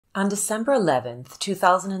On December 11th,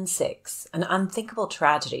 2006, an unthinkable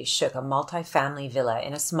tragedy shook a multi-family villa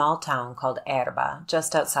in a small town called Erba,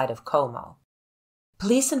 just outside of Como.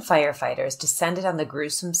 Police and firefighters descended on the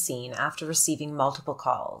gruesome scene after receiving multiple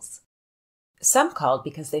calls. Some called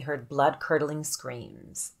because they heard blood-curdling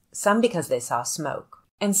screams, some because they saw smoke,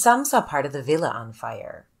 and some saw part of the villa on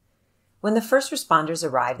fire. When the first responders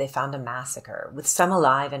arrived, they found a massacre, with some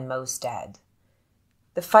alive and most dead.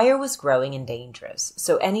 The fire was growing and dangerous,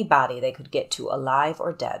 so any body they could get to, alive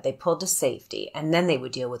or dead, they pulled to safety, and then they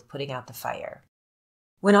would deal with putting out the fire.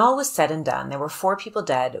 When all was said and done, there were 4 people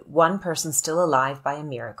dead, 1 person still alive by a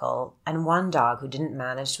miracle, and 1 dog who didn't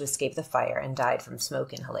manage to escape the fire and died from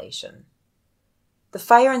smoke inhalation. The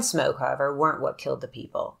fire and smoke, however, weren't what killed the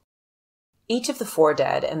people. Each of the 4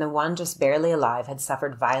 dead and the 1 just barely alive had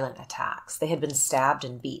suffered violent attacks. They had been stabbed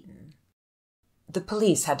and beaten. The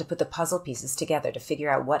police had to put the puzzle pieces together to figure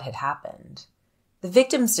out what had happened. The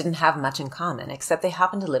victims didn't have much in common, except they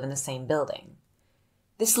happened to live in the same building.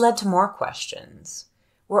 This led to more questions.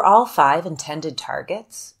 Were all 5 intended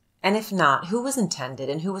targets? And if not, who was intended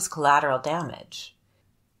and who was collateral damage?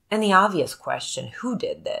 And the obvious question, who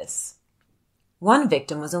did this? One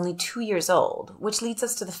victim was only 2 years old, which leads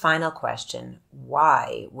us to the final question,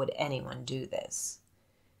 why would anyone do this?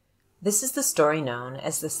 This is the story known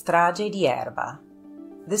as the strage di Erba.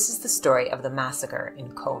 This is the story of the massacre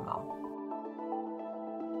in Como.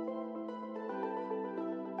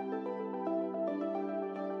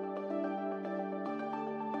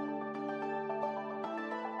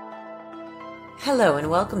 Hello and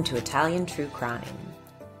welcome to Italian True Crime.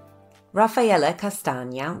 Raffaella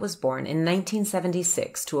Castagna was born in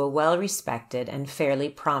 1976 to a well-respected and fairly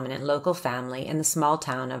prominent local family in the small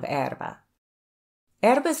town of Erba.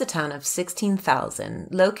 Erba is a town of 16,000,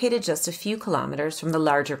 located just a few kilometers from the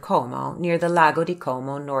larger Como, near the Lago di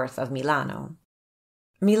Como north of Milano.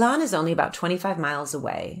 Milan is only about 25 miles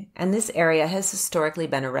away, and this area has historically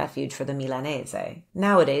been a refuge for the Milanese,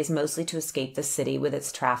 nowadays mostly to escape the city with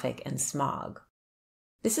its traffic and smog.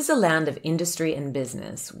 This is a land of industry and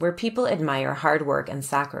business, where people admire hard work and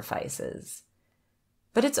sacrifices.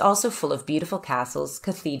 But it's also full of beautiful castles,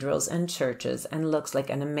 cathedrals, and churches, and looks like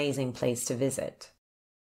an amazing place to visit.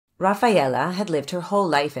 Raffaella had lived her whole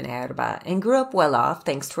life in Erba and grew up well off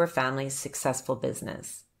thanks to her family's successful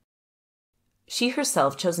business. She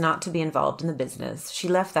herself chose not to be involved in the business. She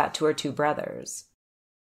left that to her 2 brothers.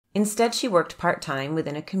 Instead, she worked part-time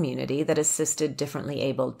within a community that assisted differently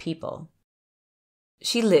abled people.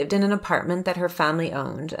 She lived in an apartment that her family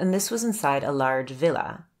owned, and this was inside a large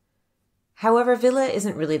villa. However, villa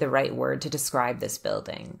isn't really the right word to describe this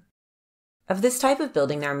building. Of this type of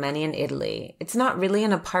building, there are many in Italy. It's not really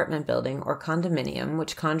an apartment building or condominium,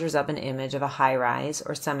 which conjures up an image of a high-rise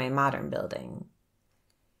or semi-modern building.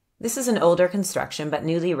 This is an older construction, but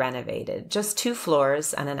newly renovated, just 2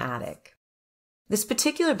 floors and an attic. This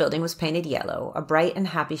particular building was painted yellow, a bright and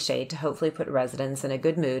happy shade to hopefully put residents in a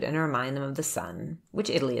good mood and remind them of the sun, which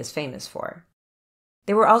Italy is famous for.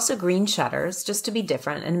 There were also green shutters, just to be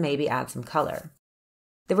different and maybe add some color.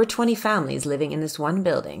 There were 20 families living in this one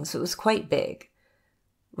building, so it was quite big.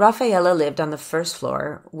 Raffaella lived on the 1st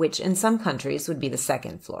floor, which in some countries would be the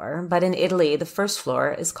 2nd floor, but in Italy the 1st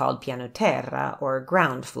floor is called piano terra, or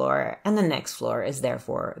ground floor, and the next floor is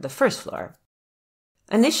therefore the 1st floor.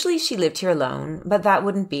 Initially she lived here alone, but that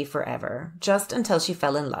wouldn't be forever, just until she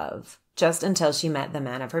fell in love, just until she met the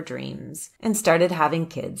man of her dreams, and started having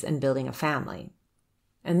kids and building a family.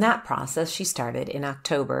 And that process she started in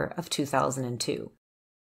October of 2002.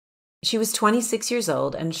 She was 26 years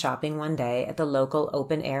old and shopping one day at the local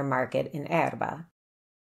open-air market in Erba.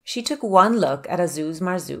 She took one look at Azuz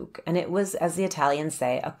Marzouk, and it was, as the Italians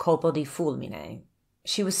say, a colpo di fulmine.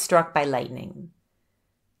 She was struck by lightning.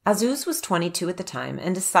 Azuz was 22 at the time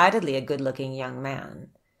and decidedly a good-looking young man.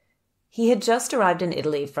 He had just arrived in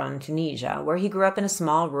Italy from Tunisia, where he grew up in a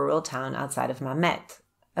small rural town outside of Mamet,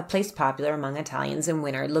 a place popular among Italians in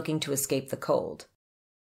winter looking to escape the cold.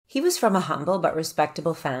 He was from a humble but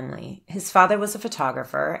respectable family. His father was a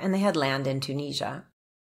photographer, and they had land in Tunisia.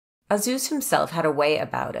 Azuz himself had a way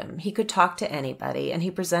about him. He could talk to anybody, and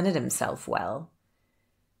he presented himself well.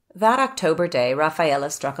 That October day,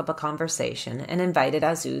 Raffaella struck up a conversation and invited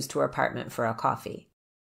Azuz to her apartment for a coffee.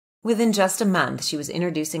 Within just a month, she was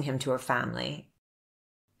introducing him to her family.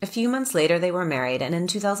 A few months later, they were married, and in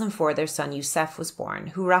 2004, their son Youssef was born,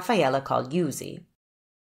 who Raffaella called Yuzi.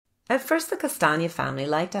 At first, the Castagna family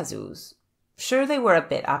liked Azuz. Sure, they were a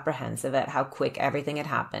bit apprehensive at how quick everything had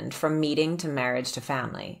happened, from meeting to marriage to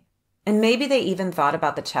family. And maybe they even thought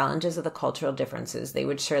about the challenges of the cultural differences they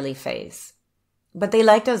would surely face. But they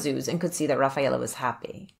liked Azuz and could see that Raffaella was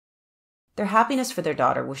happy. Their happiness for their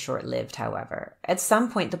daughter was short-lived, however. At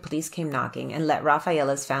some point, the police came knocking and let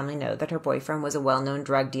Rafaela's family know that her boyfriend was a well-known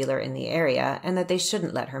drug dealer in the area and that they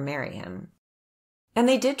shouldn't let her marry him. And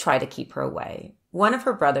they did try to keep her away. One of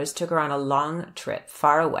her brothers took her on a long trip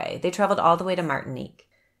far away. They traveled all the way to Martinique.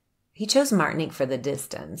 He chose Martinique for the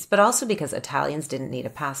distance, but also because Italians didn't need a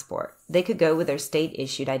passport. They could go with their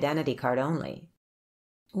state-issued identity card only.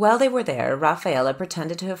 While they were there, Rafaela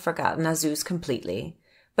pretended to have forgotten Azuz completely,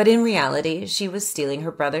 but in reality, she was stealing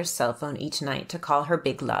her brother's cell phone each night to call her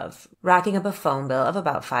big love, racking up a phone bill of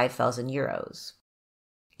about 5,000 euros.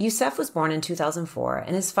 Youssef was born in 2004,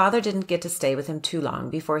 and his father didn't get to stay with him too long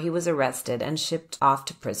before he was arrested and shipped off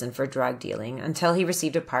to prison for drug dealing until he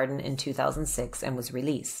received a pardon in 2006 and was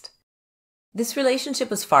released. This relationship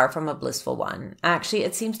was far from a blissful one. Actually,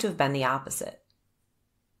 it seems to have been the opposite.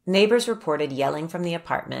 Neighbors reported yelling from the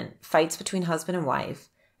apartment, fights between husband and wife,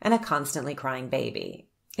 and a constantly crying baby.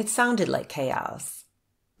 It sounded like chaos.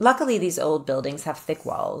 Luckily, these old buildings have thick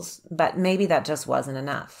walls, but maybe that just wasn't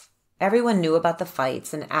enough. Everyone knew about the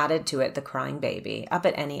fights and added to it the crying baby, up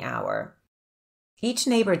at any hour. Each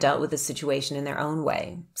neighbor dealt with the situation in their own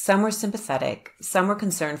way. Some were sympathetic, some were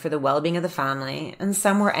concerned for the well-being of the family, and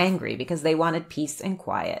some were angry because they wanted peace and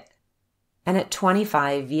quiet. And at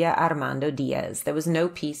 25 Via Armando Diaz, there was no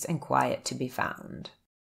peace and quiet to be found.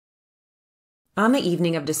 On the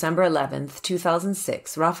evening of December 11th,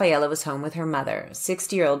 2006, Rafaela was home with her mother,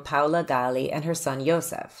 60-year-old Paola Gali, and her son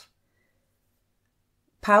Josef.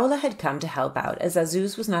 Paola had come to help out as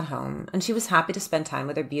Azuz was not home, and she was happy to spend time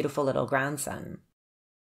with her beautiful little grandson.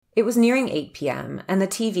 It was nearing 8 p.m., and the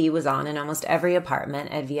TV was on in almost every apartment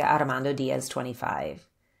at Via Armando Diaz 25.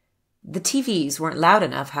 The TVs weren't loud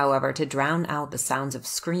enough, however, to drown out the sounds of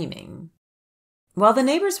screaming. While the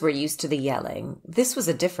neighbors were used to the yelling, this was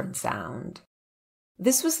a different sound.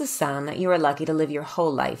 This was the sound that you are lucky to live your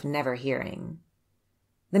whole life never hearing.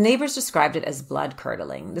 The neighbors described it as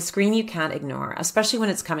blood-curdling, the scream you can't ignore, especially when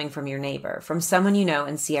it's coming from your neighbor, from someone you know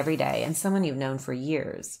and see every day, and someone you've known for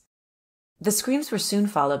years. The screams were soon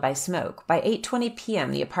followed by smoke. By 8:20 p.m.,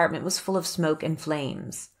 the apartment was full of smoke and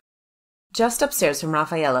flames. Just upstairs from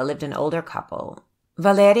Rafaela lived an older couple,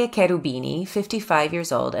 Valeria Cherubini, 55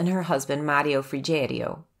 years old, and her husband Mario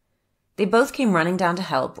Frigerio. They both came running down to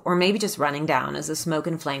help, or maybe just running down, as the smoke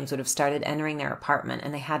and flames would have started entering their apartment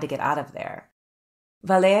and they had to get out of there.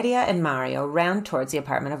 Valeria and Mario ran towards the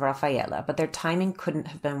apartment of Rafaela, but their timing couldn't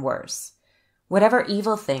have been worse. Whatever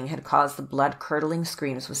evil thing had caused the blood-curdling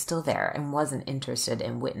screams was still there and wasn't interested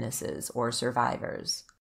in witnesses or survivors.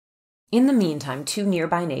 In the meantime, two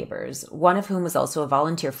nearby neighbors, one of whom was also a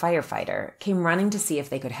volunteer firefighter, came running to see if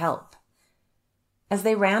they could help. As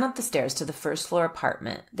they ran up the stairs to the first-floor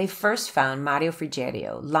apartment, they first found Mario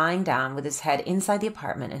Frigerio lying down with his head inside the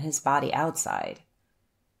apartment and his body outside.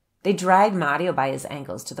 They dragged Mario by his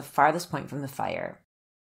ankles to the farthest point from the fire.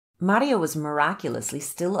 Mario was miraculously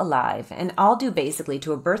still alive, and all due basically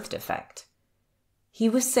to a birth defect. He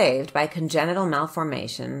was saved by congenital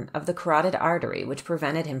malformation of the carotid artery, which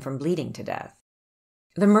prevented him from bleeding to death.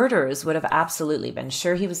 The murderers would have absolutely been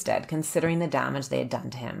sure he was dead, considering the damage they had done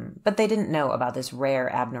to him, but they didn't know about this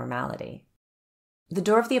rare abnormality. The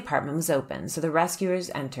door of the apartment was open, so the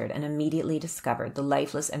rescuers entered and immediately discovered the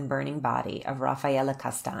lifeless and burning body of Rafaela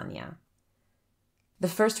Castagna. The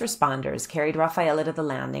first responders carried Rafaela to the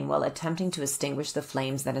landing while attempting to extinguish the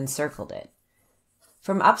flames that encircled it.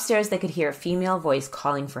 From upstairs, they could hear a female voice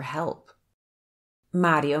calling for help.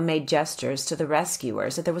 Mario made gestures to the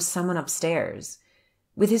rescuers that there was someone upstairs.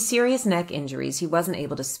 With his serious neck injuries, he wasn't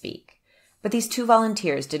able to speak. But these two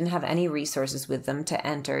volunteers didn't have any resources with them to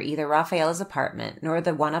enter either Rafaela's apartment nor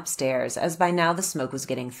the one upstairs, as by now the smoke was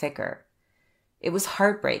getting thicker. It was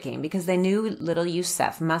heartbreaking because they knew little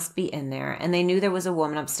Youssef must be in there, and they knew there was a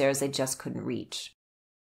woman upstairs they just couldn't reach.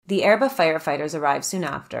 The Erba firefighters arrived soon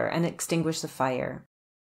after and extinguished the fire.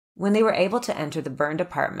 When they were able to enter the burned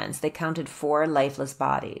apartments, they counted 4 lifeless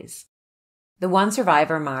bodies. The one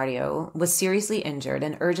survivor, Mario, was seriously injured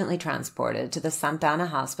and urgently transported to the Sant'Anna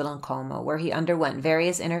Hospital in Como, where he underwent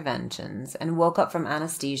various interventions and woke up from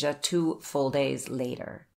anesthesia 2 full days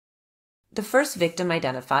later. The first victim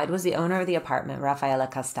identified was the owner of the apartment, Rafaela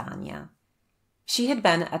Castagna. She had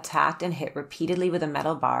been attacked and hit repeatedly with a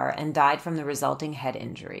metal bar and died from the resulting head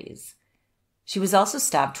injuries. She was also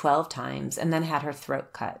stabbed 12 times and then had her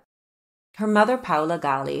throat cut. Her mother, Paola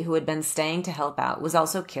Gali, who had been staying to help out, was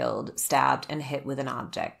also killed, stabbed, and hit with an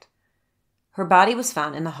object. Her body was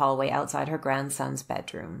found in the hallway outside her grandson's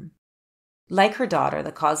bedroom. Like her daughter,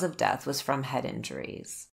 the cause of death was from head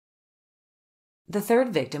injuries. The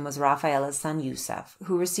third victim was Rafaela's son Youssef,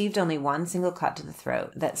 who received only one single cut to the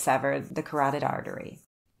throat that severed the carotid artery.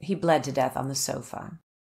 He bled to death on the sofa.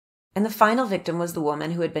 And the final victim was the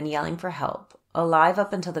woman who had been yelling for help, alive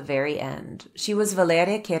up until the very end. She was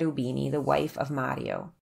Valeria Cherubini, the wife of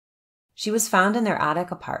Mario. She was found in their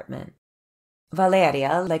attic apartment.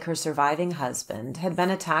 Valeria, like her surviving husband, had been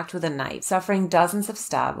attacked with a knife, suffering dozens of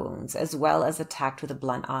stab wounds, as well as attacked with a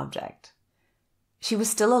blunt object. She was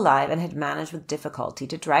still alive and had managed with difficulty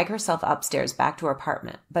to drag herself upstairs back to her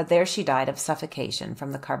apartment, but there she died of suffocation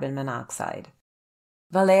from the carbon monoxide.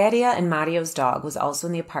 Valeria and Mario's dog was also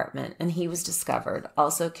in the apartment, and he was discovered,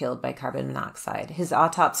 also killed by carbon monoxide, his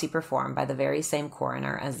autopsy performed by the very same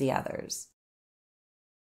coroner as the others.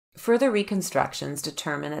 Further reconstructions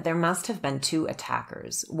determine that there must have been 2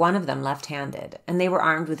 attackers, one of them left-handed, and they were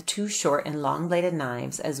armed with 2 short and long-bladed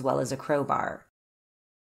knives as well as a crowbar.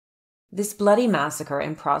 This bloody massacre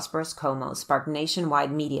in prosperous Como sparked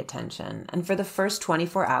nationwide media attention, and for the first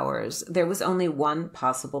 24 hours, there was only one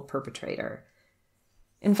possible perpetrator.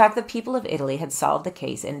 In fact, the people of Italy had solved the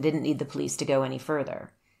case and didn't need the police to go any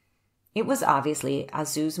further. It was obviously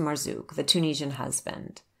Azouz Marzouk, the Tunisian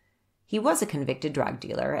husband. He was a convicted drug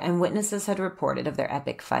dealer, and witnesses had reported of their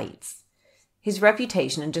epic fights. His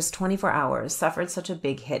reputation in just 24 hours suffered such a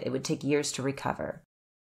big hit it would take years to recover.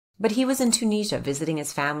 But he was in Tunisia visiting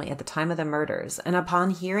his family at the time of the murders, and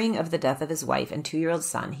upon hearing of the death of his wife and 2-year-old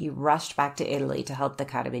son, he rushed back to Italy to help the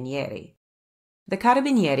Carabinieri. The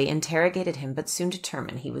Carabinieri interrogated him but soon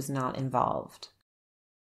determined he was not involved.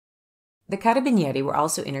 The Carabinieri were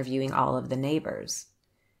also interviewing all of the neighbors.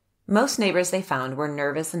 Most neighbors they found were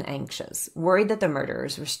nervous and anxious, worried that the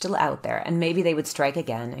murderers were still out there and maybe they would strike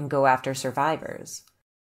again and go after survivors.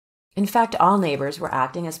 In fact, all neighbors were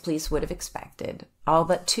acting as police would have expected, all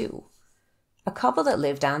but 2. A couple that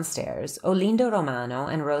lived downstairs, Olindo Romano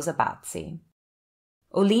and Rosa Bazzi.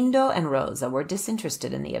 Olindo and Rosa were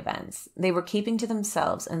disinterested in the events. They were keeping to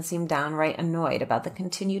themselves and seemed downright annoyed about the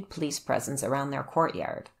continued police presence around their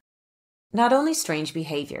courtyard. Not only strange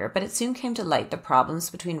behavior, but it soon came to light the problems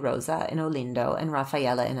between Rosa and Olindo and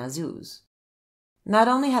Raffaella and Azouz. Not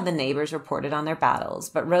only had the neighbors reported on their battles,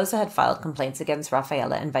 but Rosa had filed complaints against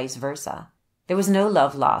Raffaella and vice versa. There was no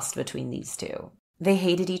love lost between these 2. They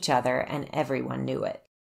hated each other, and everyone knew it.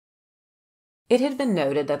 It had been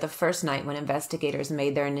noted that the first night when investigators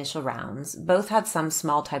made their initial rounds, both had some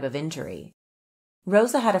small type of injury.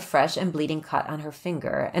 Rosa had a fresh and bleeding cut on her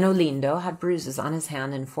finger, and Olindo had bruises on his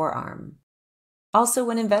hand and forearm. Also,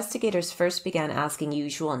 when investigators first began asking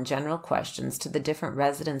usual and general questions to the different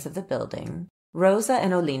residents of the building, Rosa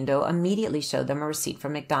and Olindo immediately showed them a receipt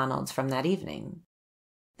from McDonald's from that evening.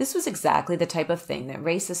 This was exactly the type of thing that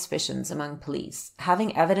raised suspicions among police,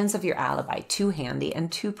 having evidence of your alibi too handy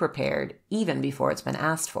and too prepared even before it's been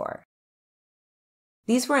asked for.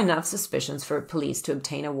 These were enough suspicions for police to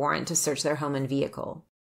obtain a warrant to search their home and vehicle.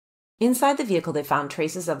 Inside the vehicle they found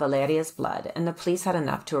traces of Valeria's blood, and the police had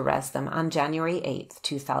enough to arrest them on January 8,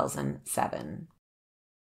 2007.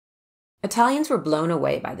 Italians were blown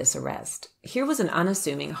away by this arrest. Here was an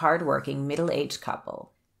unassuming, hard-working, middle-aged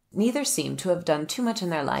couple. Neither seemed to have done too much in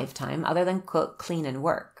their lifetime other than cook, clean, and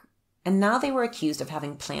work. And now they were accused of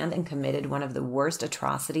having planned and committed one of the worst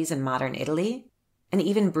atrocities in modern Italy, and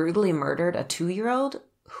even brutally murdered a 2-year-old?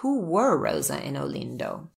 Who were Rosa and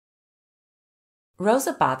Olindo?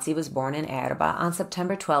 Rosa Bazzi was born in Erba on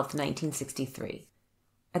September 12, 1963.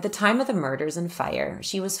 At the time of the murders and fire,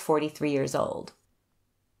 she was 43 years old.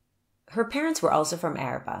 Her parents were also from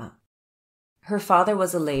Erba. Her father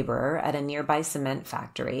was a laborer at a nearby cement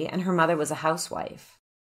factory, and her mother was a housewife.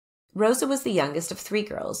 Rosa was the youngest of 3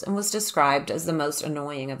 girls and was described as the most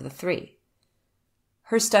annoying of the 3.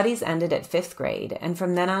 Her studies ended at 5th grade, and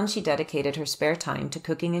from then on she dedicated her spare time to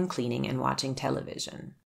cooking and cleaning and watching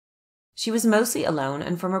television. She was mostly alone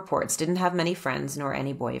and from reports didn't have many friends nor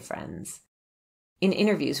any boyfriends. In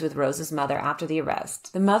interviews with Rosa's mother after the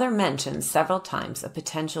arrest, the mother mentioned several times a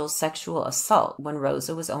potential sexual assault when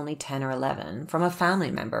Rosa was only 10 or 11 from a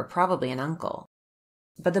family member, probably an uncle.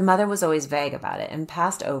 But the mother was always vague about it and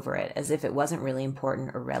passed over it as if it wasn't really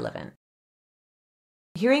important or relevant.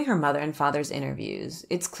 Hearing her mother and father's interviews,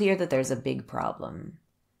 it's clear that there's a big problem.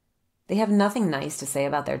 They have nothing nice to say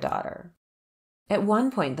about their daughter. At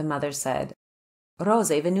one point, the mother said,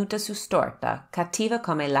 "Rosa è venuta su storta, cattiva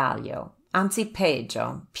come l'aglio, anzi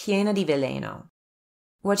peggio, piena di veleno."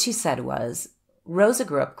 What she said was, Rosa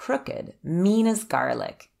grew up crooked, mean as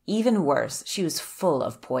garlic. Even worse, she was full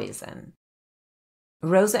of poison.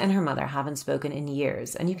 Rosa and her mother haven't spoken in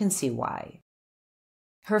years, and you can see why.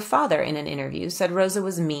 Her father, in an interview, said Rosa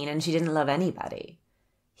was mean and she didn't love anybody.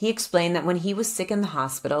 He explained that when he was sick in the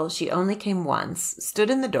hospital, she only came once, stood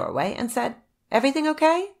in the doorway, and said, "Everything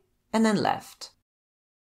okay?" and then left.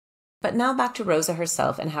 But now back to Rosa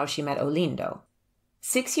herself and how she met Olindo.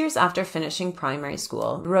 6 years after finishing primary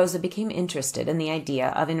school, Rosa became interested in the idea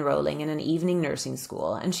of enrolling in an evening nursing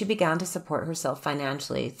school, and she began to support herself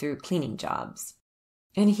financially through cleaning jobs.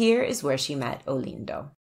 And here is where she met Olindo.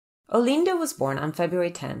 Olindo was born on February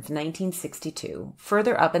 10th, 1962,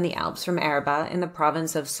 further up in the Alps from Erba in the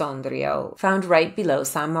province of Sondrio, found right below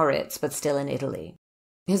San Moritz but still in Italy.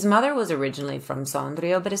 His mother was originally from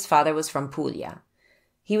Sondrio, but his father was from Puglia.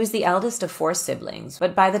 He was the eldest of 4 siblings,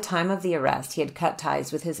 but by the time of the arrest he had cut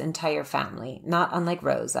ties with his entire family, not unlike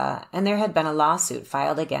Rosa, and there had been a lawsuit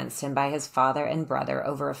filed against him by his father and brother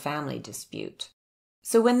over a family dispute.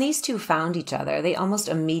 So when these two found each other, they almost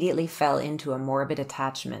immediately fell into a morbid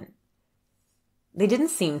attachment. They didn't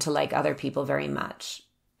seem to like other people very much,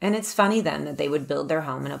 and it's funny then that they would build their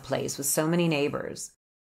home in a place with so many neighbors.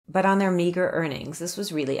 But on their meager earnings, this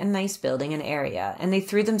was really a nice building and area, and they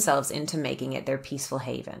threw themselves into making it their peaceful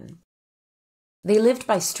haven. They lived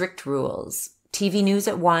by strict rules: TV news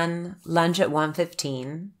at 1, lunch at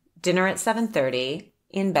 1:15, dinner at 7:30,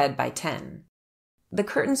 in bed by 10. The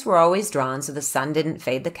curtains were always drawn so the sun didn't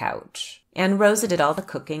fade the couch, and Rosa did all the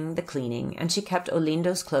cooking, the cleaning, and she kept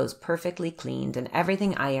Olindo's clothes perfectly cleaned and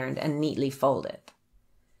everything ironed and neatly folded.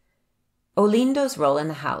 Olindo's role in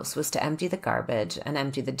the house was to empty the garbage and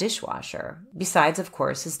empty the dishwasher, besides, of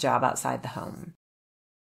course, his job outside the home.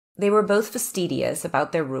 They were both fastidious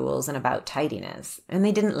about their rules and about tidiness, and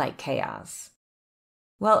they didn't like chaos.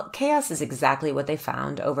 Well, chaos is exactly what they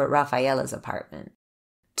found over at Raffaella's apartment.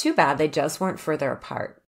 Too bad they just weren't further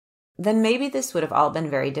apart. Then maybe this would have all been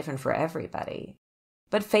very different for everybody.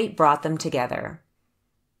 But fate brought them together.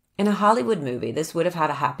 In a Hollywood movie, this would have had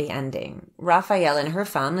a happy ending. Raffaella and her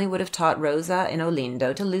family would have taught Rosa and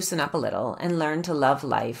Olindo to loosen up a little and learn to love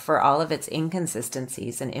life for all of its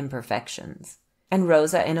inconsistencies and imperfections. And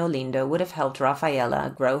Rosa and Olindo would have helped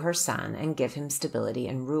Raffaella grow her son and give him stability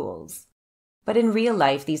and rules. But in real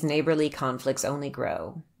life, these neighborly conflicts only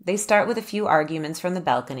grow. They start with a few arguments from the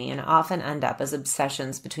balcony and often end up as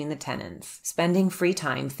obsessions between the tenants, spending free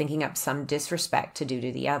time thinking up some disrespect to do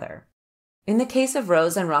to the other. In the case of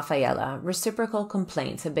Rosa and Raffaella, reciprocal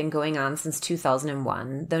complaints have been going on since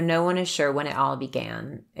 2001, though no one is sure when it all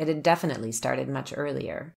began. It had definitely started much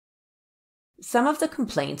earlier. Some of the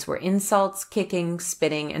complaints were insults, kicking,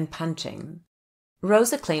 spitting, and punching.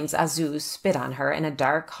 Rosa claims Azuz spit on her in a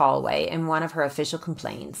dark hallway in one of her official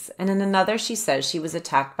complaints, and in another she says she was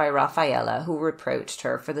attacked by Raffaella, who reproached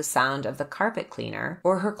her for the sound of the carpet cleaner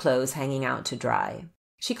or her clothes hanging out to dry.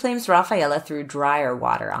 She claims Raffaella threw dryer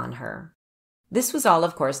water on her. This was all,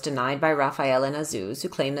 of course, denied by Raffaella and Azuz, who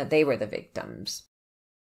claimed that they were the victims.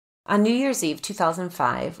 On New Year's Eve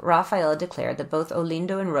 2005, Raffaella declared that both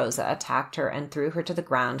Olindo and Rosa attacked her and threw her to the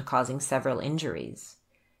ground, causing several injuries.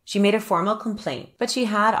 She made a formal complaint, but she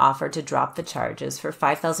had offered to drop the charges for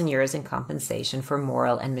 5,000 euros in compensation for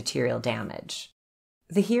moral and material damage.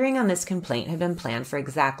 The hearing on this complaint had been planned for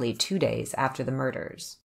exactly 2 days after the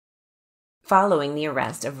murders. Following the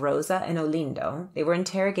arrest of Rosa and Olindo, they were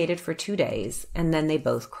interrogated for 2 days, and then they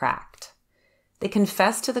both cracked. They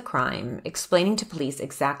confessed to the crime, explaining to police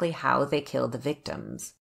exactly how they killed the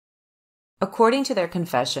victims. According to their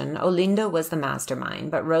confession, Olindo was the mastermind,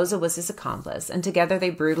 but Rosa was his accomplice, and together they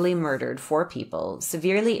brutally murdered 4 people,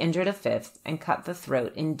 severely injured a 5th, and cut the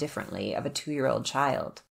throat indifferently of a 2-year-old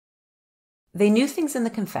child. They knew things in the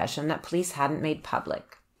confession that police hadn't made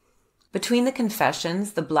public. Between the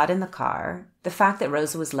confessions, the blood in the car, the fact that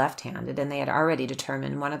Rosa was left-handed and they had already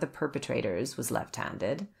determined one of the perpetrators was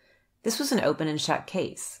left-handed, this was an open and shut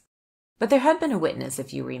case. But there had been a witness,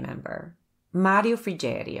 if you remember, Mario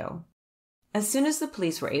Frigerio. As soon as the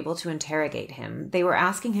police were able to interrogate him, they were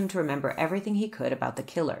asking him to remember everything he could about the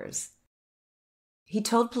killers. He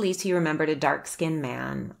told police he remembered a dark-skinned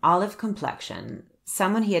man, olive complexion,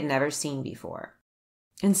 someone he had never seen before,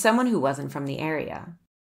 and someone who wasn't from the area.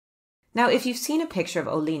 Now, if you've seen a picture of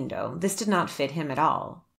Olindo, this did not fit him at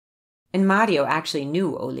all. And Mario actually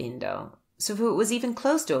knew Olindo, so if it was even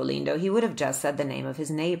close to Olindo, he would have just said the name of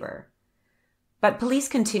his neighbor. But police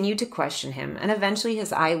continued to question him, and eventually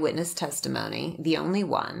his eyewitness testimony, the only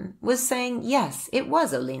one, was saying, yes, it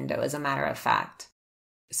was Olindo as a matter of fact.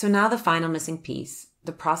 So now the final missing piece,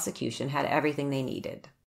 the prosecution had everything they needed.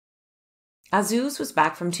 Azuz was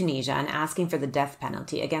back from Tunisia and asking for the death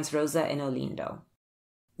penalty against Rosa and Olindo.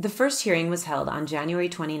 The first hearing was held on January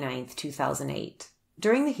 29, 2008.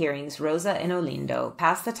 During the hearings, Rosa and Olindo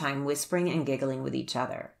passed the time whispering and giggling with each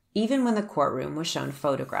other, even when the courtroom was shown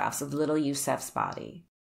photographs of little Youssef's body.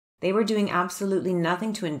 They were doing absolutely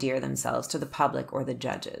nothing to endear themselves to the public or the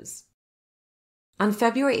judges. On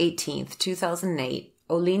February 18, 2008,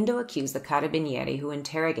 Olindo accused the carabinieri who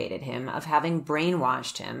interrogated him of having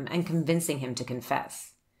brainwashed him and convincing him to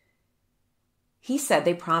confess. He said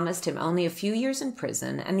they promised him only a few years in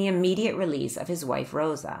prison and the immediate release of his wife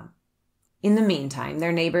Rosa. In the meantime,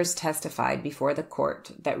 their neighbors testified before the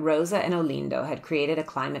court that Rosa and Olindo had created a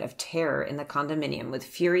climate of terror in the condominium with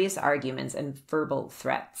furious arguments and verbal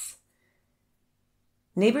threats.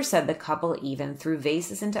 Neighbors said the couple even threw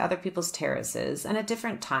vases into other people's terraces and at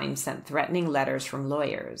different times sent threatening letters from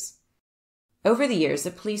lawyers. Over the years,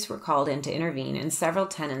 the police were called in to intervene, and several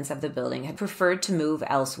tenants of the building had preferred to move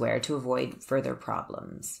elsewhere to avoid further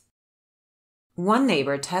problems. One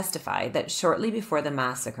neighbor testified that shortly before the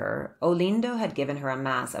massacre, Olindo had given her a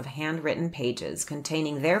mass of handwritten pages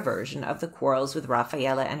containing their version of the quarrels with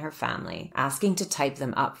Rafaela and her family, asking to type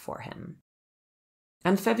them up for him.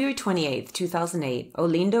 On February 28, 2008,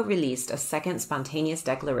 Olindo released a second spontaneous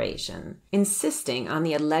declaration, insisting on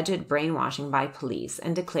the alleged brainwashing by police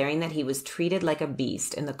and declaring that he was treated like a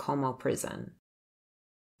beast in the Como prison.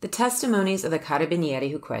 The testimonies of the carabinieri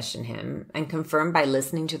who questioned him, and confirmed by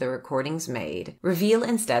listening to the recordings made, reveal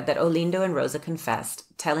instead that Olindo and Rosa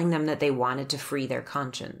confessed, telling them that they wanted to free their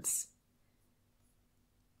conscience.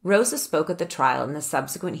 Rosa spoke at the trial in the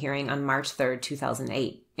subsequent hearing on March 3,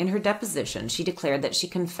 2008. In her deposition, she declared that she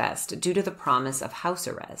confessed due to the promise of house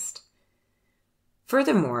arrest.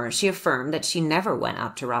 Furthermore, she affirmed that she never went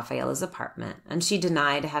up to Rafaela's apartment, and she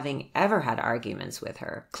denied having ever had arguments with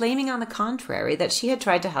her, claiming on the contrary that she had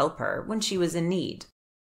tried to help her when she was in need.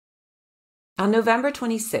 On November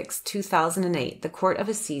 26, 2008, the Court of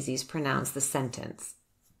Assizes pronounced the sentence.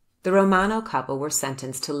 The Romano couple were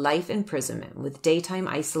sentenced to life imprisonment with daytime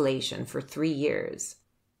isolation for 3 years.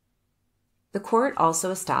 The court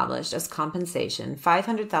also established as compensation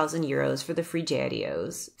 500,000 euros for the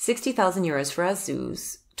Frigerios, 60,000 euros for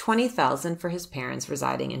Jesus, 20,000 for his parents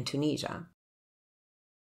residing in Tunisia.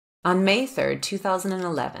 On May 3,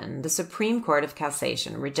 2011, the Supreme Court of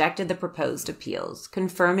Cassation rejected the proposed appeals,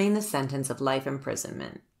 confirming the sentence of life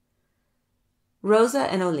imprisonment.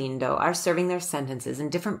 Rosa and Olindo are serving their sentences in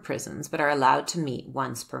different prisons but are allowed to meet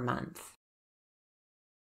once per month.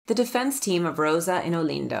 The defense team of Rosa and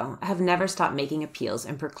Olindo have never stopped making appeals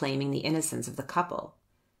and proclaiming the innocence of the couple.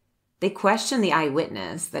 They question the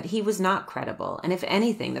eyewitness that he was not credible, and if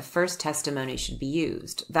anything, the first testimony should be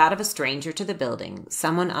used, that of a stranger to the building,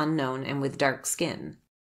 someone unknown and with dark skin.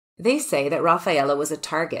 They say that Rafaela was a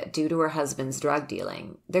target due to her husband's drug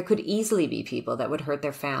dealing. There could easily be people that would hurt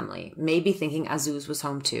their family, maybe thinking Jesus was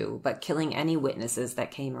home too, but killing any witnesses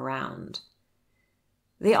that came around.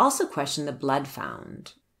 They also question the blood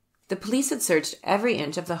found. The police had searched every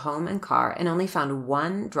inch of the home and car and only found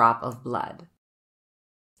 1 drop of blood.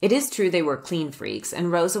 It is true they were clean freaks,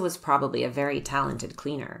 and Rosa was probably a very talented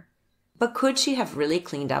cleaner. But could she have really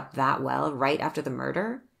cleaned up that well right after the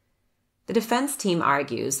murder? The defense team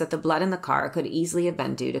argues that the blood in the car could easily have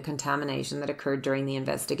been due to contamination that occurred during the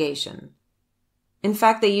investigation. In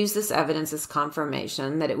fact, they use this evidence as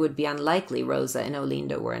confirmation that it would be unlikely Rosa and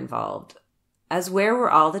Olindo were involved, as where were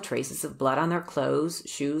all the traces of blood on their clothes,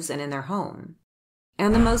 shoes, and in their home?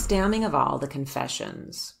 And the most damning of all, the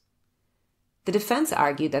confessions. The defense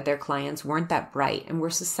argued that their clients weren't that bright and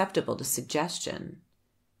were susceptible to suggestion.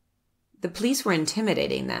 The police were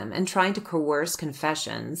intimidating them and trying to coerce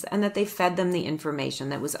confessions, and that they fed them the information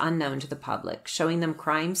that was unknown to the public, showing them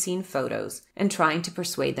crime scene photos and trying to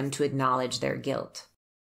persuade them to acknowledge their guilt.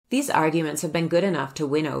 These arguments have been good enough to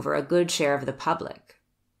win over a good share of the public.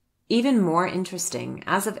 Even more interesting,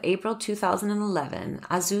 as of April 2011,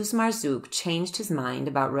 Jesus Marzouk changed his mind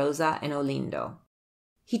about Rosa and Olindo.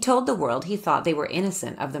 He told the world he thought they were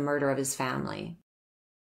innocent of the murder of his family.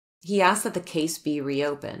 He asked that the case be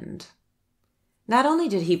reopened. Not only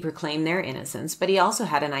did he proclaim their innocence, but he also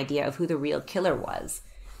had an idea of who the real killer was.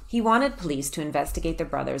 He wanted police to investigate the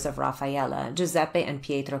brothers of Rafaela, Giuseppe and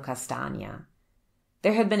Pietro Castagna.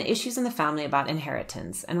 There had been issues in the family about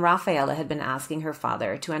inheritance, and Rafaela had been asking her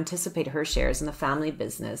father to anticipate her shares in the family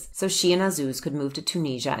business so she and Jesus could move to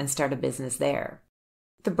Tunisia and start a business there.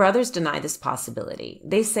 The brothers deny this possibility.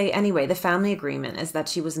 They say anyway the family agreement is that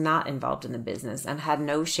she was not involved in the business and had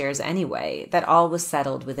no shares anyway, that all was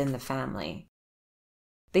settled within the family.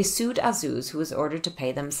 They sued Jesus, who was ordered to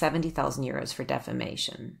pay them 70,000 euros for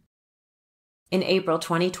defamation. In April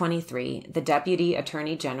 2023, the Deputy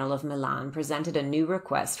Attorney General of Milan presented a new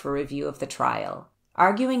request for review of the trial,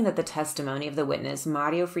 arguing that the testimony of the witness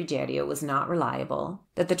Mario Frigerio was not reliable,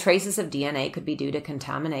 that the traces of DNA could be due to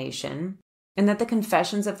contamination, and that the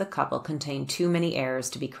confessions of the couple contained too many errors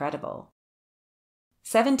to be credible.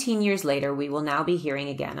 17 years later, we will now be hearing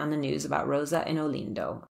again on the news about Rosa and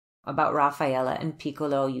Olindo, about Rafaela and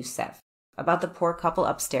Piccolo Youssef. about the poor couple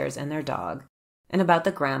upstairs and their dog, and about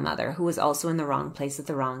the grandmother who was also in the wrong place at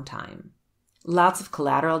the wrong time. Lots of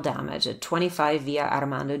collateral damage at 25 Via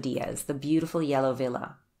Armando Diaz, the beautiful yellow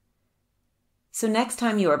villa. So next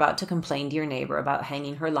time you are about to complain to your neighbor about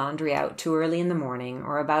hanging her laundry out too early in the morning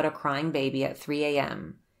or about a crying baby at 3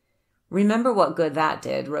 a.m., remember what good that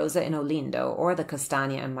did Rosa and Olindo or the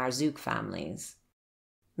Castagna and Marzouk families.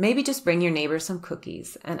 Maybe just bring your neighbor some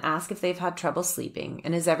cookies and ask if they've had trouble sleeping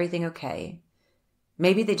and is everything okay.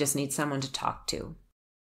 Maybe they just need someone to talk to.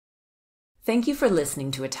 Thank you for listening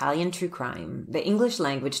to Italian True Crime, the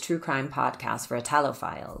English-language true crime podcast for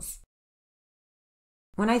Italophiles.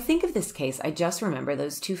 When I think of this case, I just remember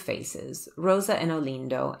those two faces, Rosa and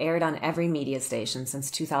Olindo, aired on every media station since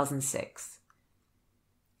 2006.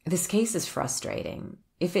 This case is frustrating.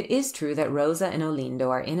 If it is true that Rosa and Olindo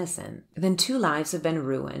are innocent, then 2 lives have been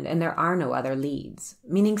ruined and there are no other leads,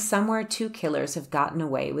 meaning somewhere 2 killers have gotten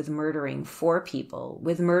away with murdering 4 people,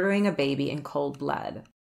 with murdering a baby in cold blood.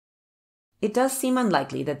 It does seem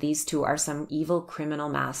unlikely that these 2 are some evil criminal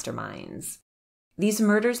masterminds. These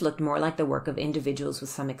murders looked more like the work of individuals with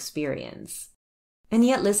some experience. And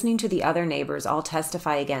yet, listening to the other neighbors all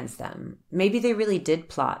testify against them, maybe they really did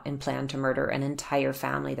plot and plan to murder an entire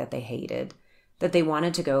family that they hated, that they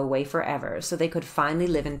wanted to go away forever so they could finally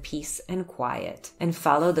live in peace and quiet and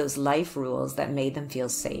follow those life rules that made them feel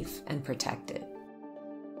safe and protected.